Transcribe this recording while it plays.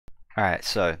Alright,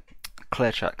 so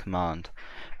clearchat command.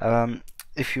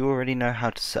 If you already know how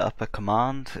to set up a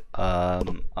command, I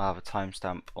have a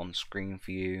timestamp on screen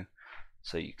for you,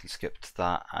 so you can skip to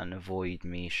that and avoid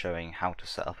me showing how to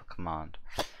set up a command.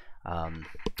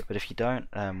 But if you don't,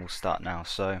 we'll start now.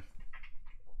 So,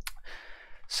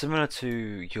 similar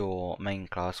to your main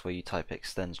class where you type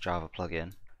extends Java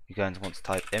plugin, you're going to want to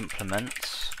type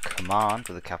implements command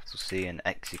with a capital C and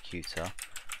executor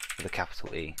with a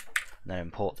capital E. And then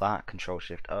import that, Control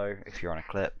Shift O if you're on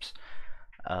Eclipse.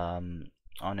 On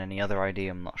any other ID,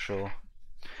 I'm not sure.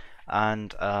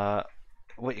 And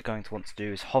what you're going to want to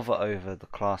do is hover over the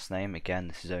class name. Again,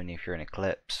 this is only if you're in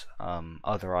Eclipse.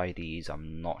 Other IDs,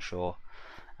 I'm not sure.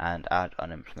 And add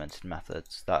unimplemented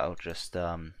methods. That'll just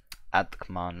add the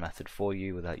command method for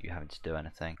you without you having to do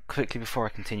anything. Quickly before I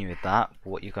continue with that,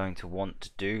 what you're going to want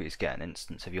to do is get an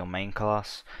instance of your main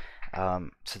class.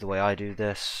 So the way I do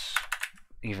this,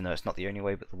 even though it's not the only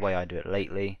way, but the way I do it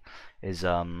lately is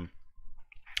I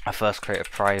first create a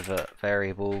private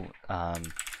variable,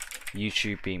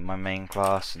 YouTube being my main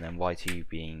class and then YT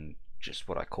being just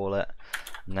what I call it,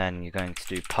 and then you're going to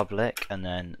do public and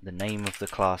then the name of the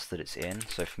class that it's in,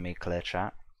 so for me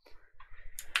clearchat.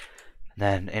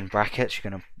 Then in brackets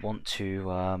you're going to want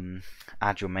to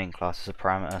add your main class as a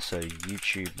parameter, so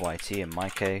YouTube YT in my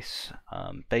case,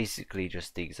 basically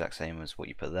just the exact same as what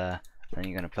you put there. Then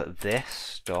you're going to put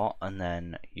this dot and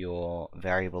then your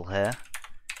variable here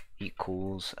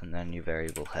equals and then your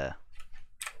variable here.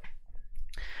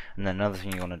 And then another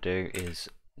thing you want to do is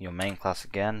your main class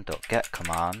again dot get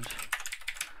command,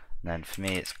 and then for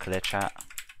me it's clearchat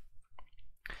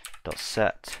dot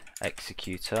set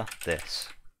executor this.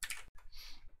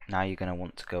 Now you're going to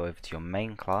want to go over to your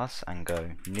main class and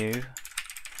go new,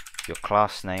 your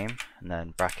class name, and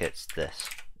then brackets this.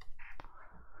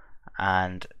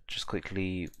 And just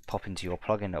quickly pop into your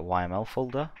plugin.yml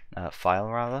folder, file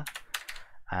rather,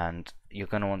 and you're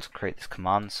going to want to create this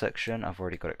command section. I've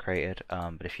already got it created,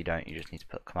 but if you don't, you just need to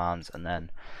put commands and then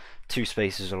 2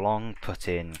 spaces along put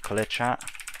in clearchat,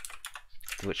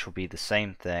 which will be the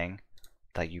same thing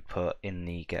that you put in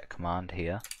the get command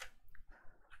here.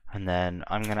 And then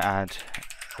I'm going to add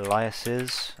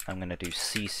aliases. I'm going to do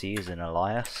cc as in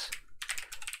alias,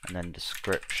 and then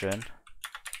description.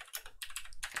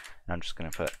 And I'm just going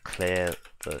to put clear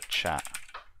the chat.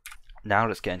 Now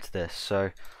let's get into this.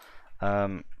 So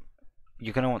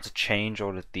you're going to want to change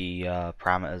all of the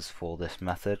parameters for this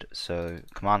method. So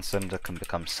command sender can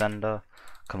become sender,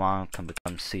 command can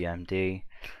become cmd,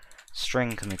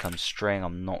 string can become string.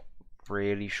 I'm not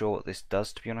really sure what this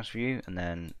does, to be honest with you. And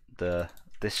then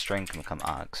this string can become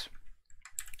args.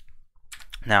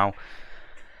 Now,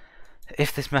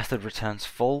 if this method returns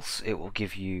false, it will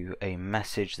give you a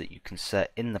message that you can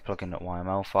set in the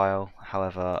plugin.yml file.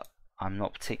 However, I'm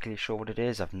not particularly sure what it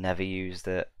is. I've never used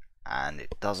it, and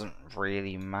it doesn't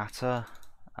really matter.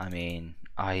 I mean,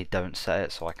 I don't set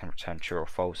it, so I can return true or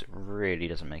false. It really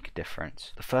doesn't make a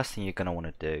difference. The first thing you're going to want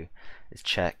to do is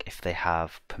check if they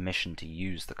have permission to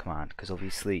use the command, because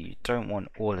obviously you don't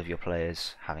want all of your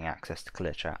players having access to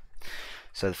clearchat.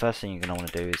 So the first thing you're going to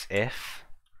want to do is if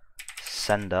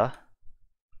sender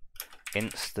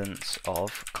instance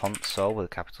of console with a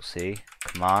capital C,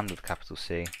 command with a capital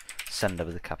C, sender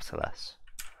with a capital S,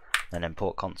 then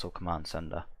import console command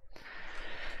sender.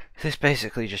 This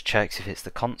basically just checks if it's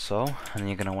the console, and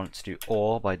you're going to want to do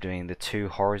OR by doing the 2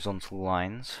 horizontal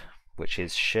lines, which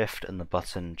is shift and the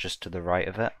button just to the right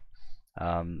of it,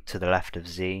 to the left of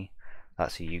Z.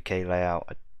 That's a UK layout.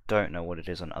 I don't know what it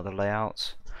is on other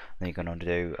layouts. Then you're going to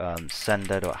do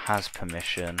sender.has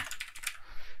permission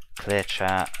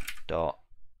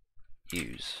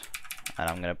clearchat.use, and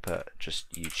I'm going to put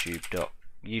just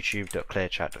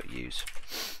youtube.clearchat.use.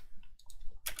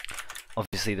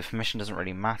 Obviously the permission doesn't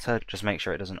really matter, just make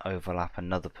sure it doesn't overlap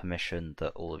another permission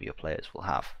that all of your players will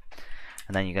have.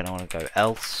 And then you're going to want to go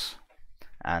else,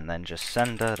 and then just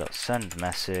sender.send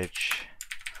message,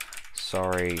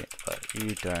 sorry but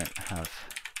you don't have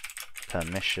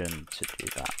permission to do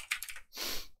that.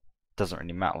 Doesn't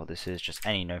really matter what this is, just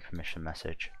any no permission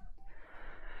message.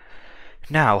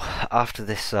 Now after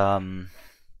this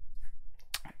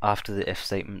after the if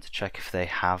statement to check if they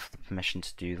have the permission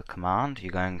to do the command,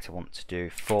 you're going to want to do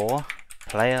for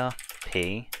player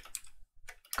p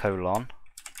colon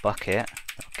bucket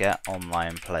get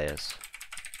online players.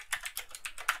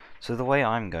 So the way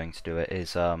I'm going to do it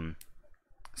is I'm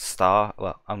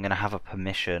going to have a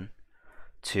permission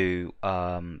to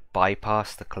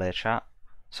bypass the clear chat.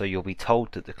 So you'll be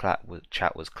told that the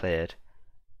chat was cleared,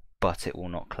 but it will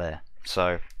not clear.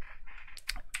 So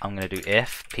I'm going to do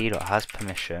if p.has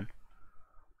permission,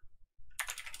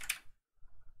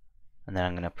 and then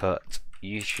I'm going to put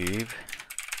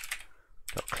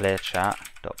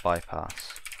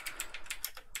YouTube.clearchat.bypass.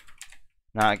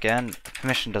 Now again, the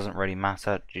permission doesn't really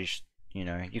matter. You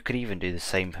know, you could even do the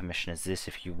same permission as this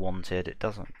if you wanted. It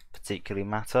doesn't particularly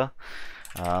matter.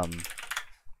 So I'm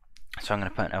going to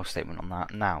put an else statement on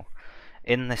that. Now,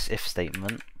 in this if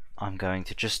statement, I'm going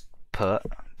to just put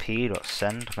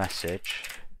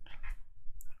p.sendMessage.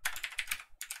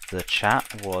 The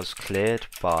chat was cleared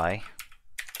by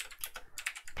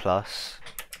plus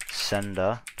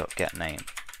sender.getName.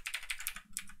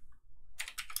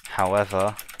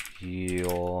 However,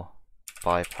 you're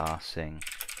bypassing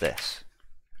this.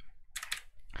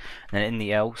 And then in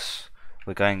the else,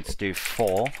 we're going to do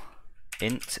for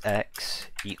int x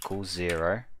equals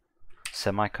 0,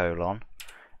 semicolon,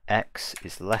 x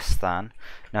is less than.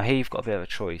 Now here you've got a bit of a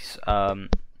choice.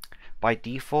 By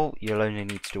default, you'll only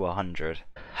need to do 100.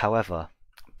 However,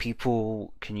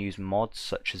 people can use mods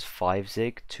such as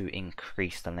 5zig to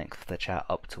increase the length of the chat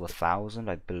up to 1000.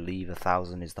 I believe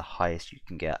 1000 is the highest you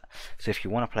can get. So if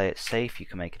you want to play it safe, you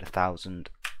can make it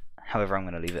 1000. However, I'm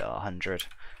going to leave it at 100.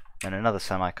 Then another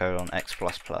semicolon, x++.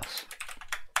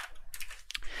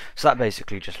 So that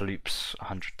basically just loops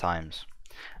 100 times.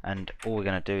 And all we're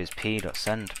going to do is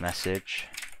p.sendMessage,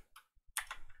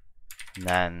 and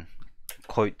then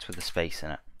quotes with a space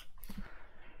in it.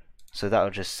 So that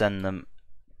will just send them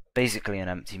basically an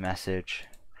empty message.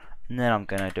 And then I'm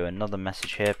going to do another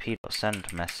message here,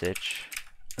 p.sendMessage.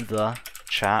 The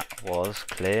chat was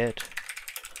cleared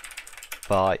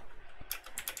by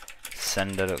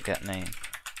sender.getName.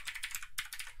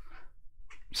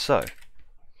 So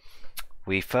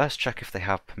we first check if they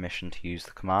have permission to use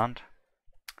the command.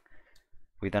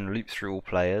 We then loop through all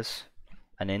players,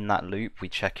 and in that loop we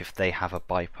check if they have a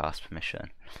bypass permission.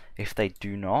 If they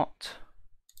do not,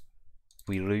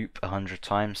 we loop 100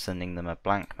 times, sending them a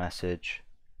blank message,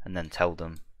 and then tell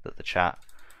them that the chat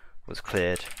was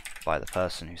cleared by the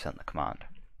person who sent the command.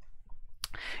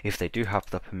 If they do have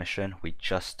the permission, we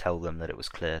just tell them that it was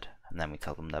cleared, and then we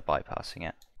tell them they're bypassing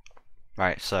it.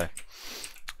 Right, so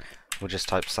we'll just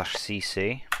type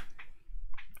 /cc,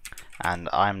 and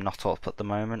I'm not off at the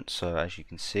moment, so as you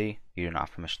can see, you do not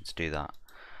have permission to do that.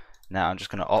 Now I'm just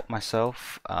going to opt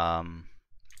myself,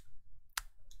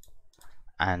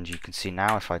 and you can see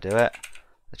now if I do it,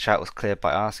 the chat was cleared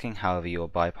by Askingg, however you're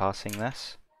bypassing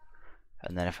this.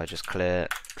 And then if I just clear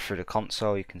through the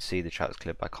console, you can see the chat was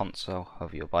cleared by console,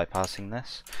 however you're bypassing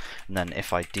this. And then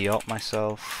if I de-opt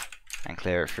myself and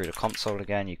clear it through the console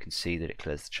again, you can see that it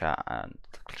clears the chat, and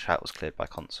the chat was cleared by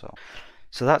console.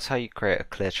 So that's how you create a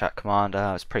clear chat command.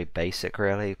 It's pretty basic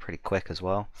really, pretty quick as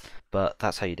well, but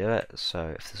that's how you do it.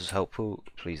 So if this was helpful,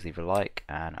 please leave a like,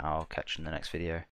 and I'll catch you in the next video.